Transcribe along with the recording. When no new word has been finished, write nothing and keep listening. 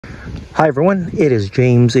Hi everyone, it is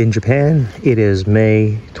James in Japan. It is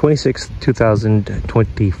May 26th,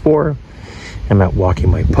 2024. I'm out walking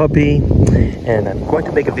my puppy and I'm going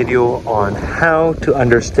to make a video on how to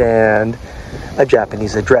understand a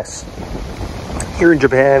Japanese address. Here in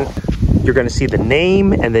Japan, you're going to see the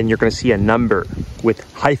name and then you're going to see a number with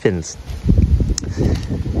hyphens.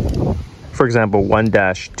 For example,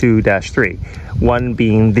 1-2-3. 1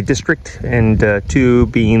 being the district, and 2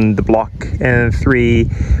 being the block, and 3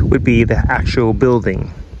 would be the actual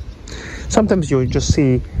building. Sometimes you'll just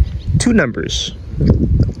see two numbers.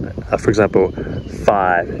 For example,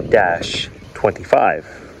 5-25.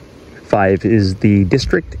 5 is the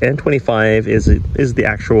district, and 25 is the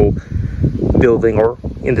actual building, or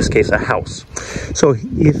in this case, a house. So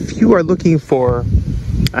if you are looking for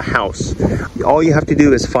a house, all you have to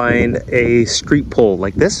do is find a street pole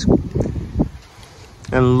like this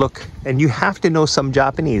and look, and you have to know some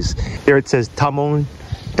Japanese. There it says Tamon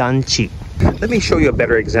Danchi. Let me show you a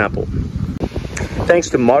better example. Thanks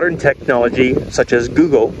to modern technology such as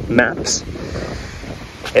Google Maps,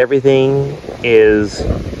 everything is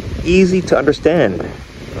easy to understand.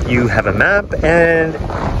 You have a map and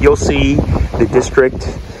you'll see the district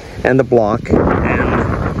and the block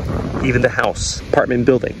and even the house, apartment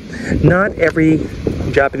building. Not every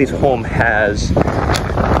Japanese home has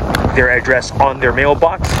their address on their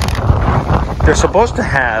mailbox. They're supposed to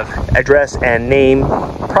have address and name,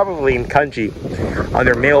 probably in kanji, on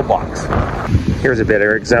their mailbox. Here's a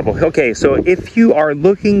better example. Okay, so if you are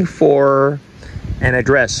looking for an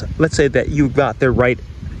address, let's say that you got the right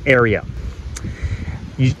area.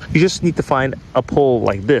 You just need to find a pole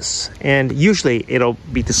like this, and usually it'll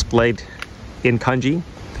be displayed in kanji.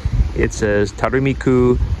 It says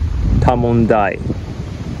Tarumiku Tamondai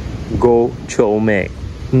Go Chome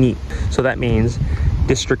Ni. So that means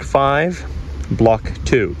District 5, Block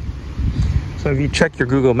 2. So if you check your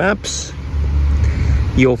Google Maps,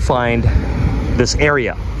 you'll find this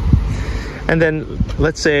area. And then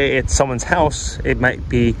let's say it's someone's house, it might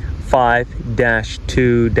be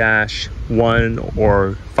 5-2-1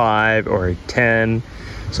 or 5 or 10.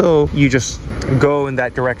 So you just go in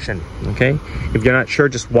that direction, okay? If you're not sure,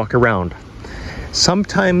 just walk around.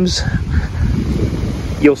 Sometimes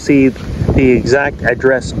you'll see the exact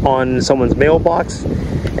address on someone's mailbox,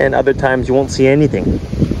 and other times you won't see anything.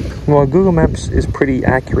 Well, Google Maps is pretty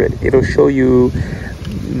accurate. It'll show you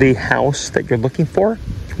the house that you're looking for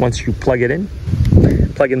once you plug in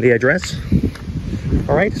the address.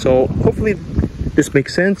 All right, so hopefully this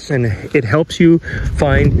makes sense and it helps you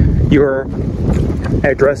find your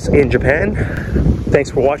address in Japan.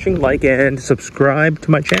 Thanks for watching. Like and subscribe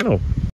to my channel.